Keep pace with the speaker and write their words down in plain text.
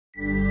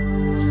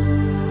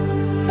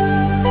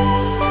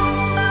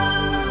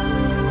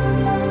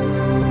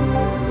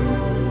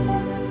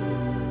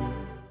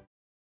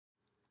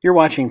You're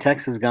watching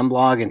Texas Gun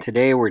Blog, and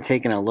today we're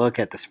taking a look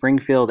at the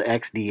Springfield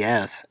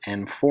XDS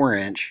and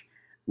 4-inch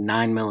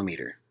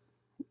 9mm.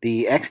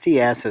 The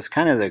XDS is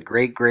kind of the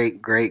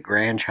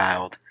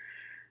great-great-great-grandchild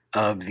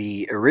of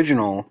the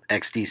original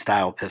XD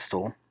style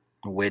pistol,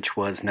 which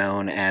was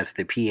known as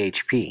the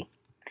PHP.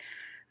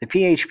 The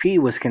PHP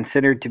was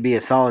considered to be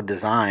a solid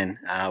design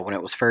when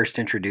it was first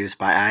introduced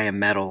by IM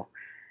Metal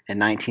in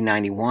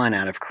 1991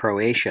 out of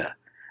Croatia,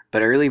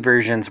 but early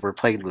versions were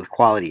plagued with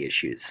quality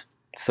issues.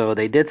 So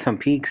they did some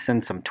peaks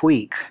and some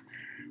tweaks,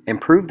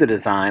 improved the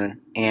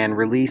design, and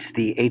released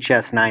the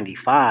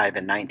HS95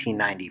 in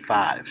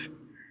 1995.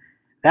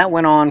 That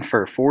went on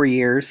for 4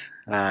 years,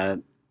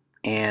 and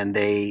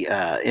they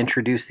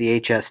introduced the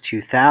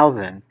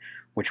HS2000,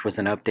 which was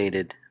an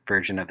updated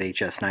version of the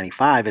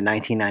HS95 in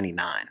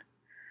 1999.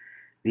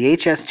 The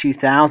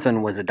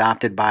HS2000 was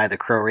adopted by the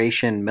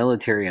Croatian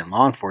military and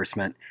law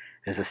enforcement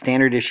as a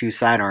standard issue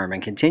sidearm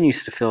and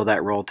continues to fill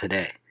that role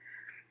today.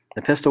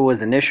 The pistol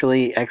was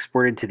initially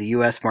exported to the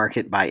U.S.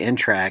 market by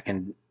N-Track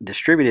and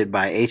distributed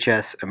by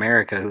HS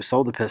America, who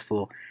sold the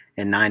pistol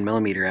in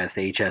 9mm as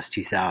the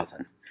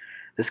HS2000.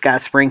 This got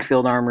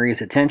Springfield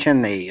Armory's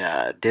attention. They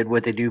did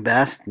what they do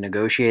best,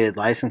 negotiated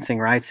licensing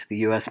rights to the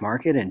U.S.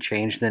 market, and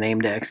changed the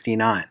name to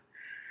XD9.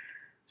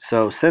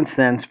 So since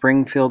then,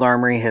 Springfield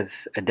Armory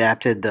has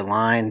adapted the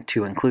line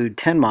to include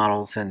 10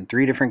 models in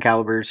 3 different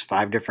calibers,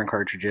 5 different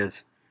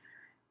cartridges,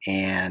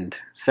 and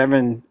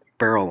 7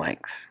 barrel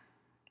lengths,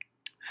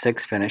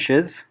 6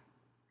 finishes,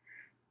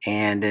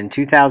 and in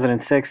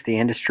 2006 the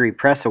industry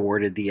press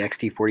awarded the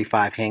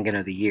XD45 Handgun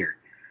of the Year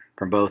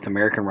from both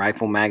American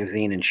Rifle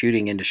Magazine and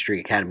Shooting Industry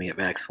Academy of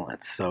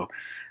Excellence. So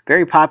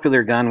very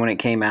popular gun when it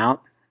came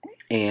out,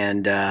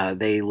 and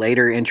they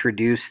later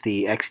introduced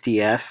the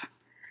XDS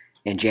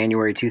in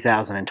January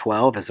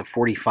 2012 as a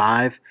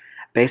 45,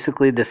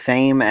 basically the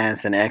same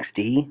as an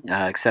XD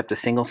except a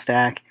single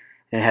stack,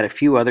 and it had a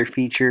few other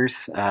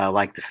features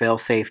like the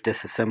fail-safe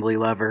disassembly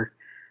lever.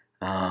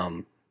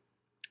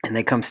 And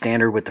they come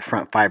standard with the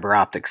front fiber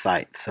optic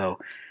sight. So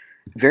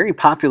very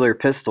popular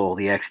pistol,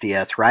 the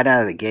XDS, right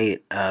out of the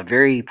gate.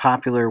 Very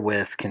popular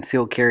with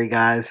concealed carry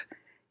guys,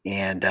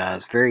 and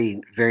it's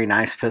very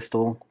nice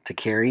pistol to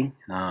carry.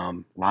 A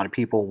lot of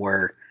people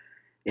were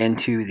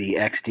into the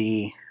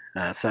XD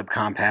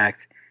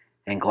subcompact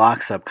and Glock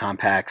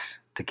subcompacts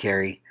to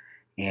carry,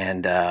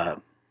 and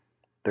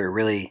there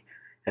really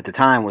at the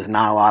time was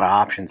not a lot of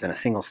options in a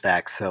single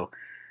stack. So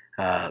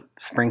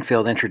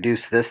Springfield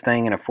introduced this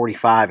thing in a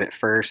 45 at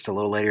first. A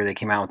little later they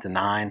came out with the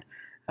 9.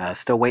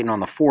 Still waiting on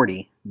the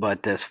 40,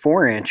 but this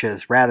 4-inch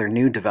is rather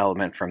new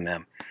development from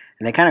them,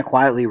 and they kind of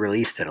quietly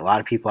released it. A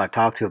lot of people I've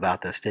talked to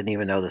about this didn't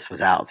even know this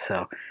was out.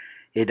 So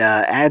it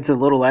adds a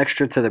little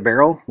extra to the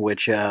barrel,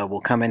 which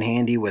will come in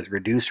handy with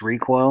reduced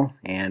recoil,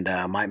 and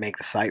might make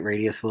the sight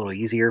radius a little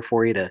easier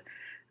for you to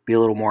be a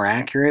little more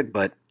accurate.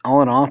 But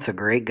all in all, it's a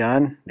great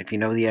gun. If you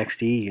know the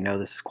XD, you know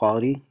this is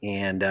quality.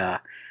 And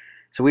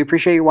so we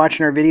appreciate you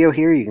watching our video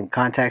here. You can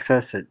contact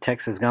us at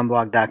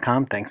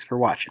texasgunblog.com. Thanks for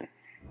watching.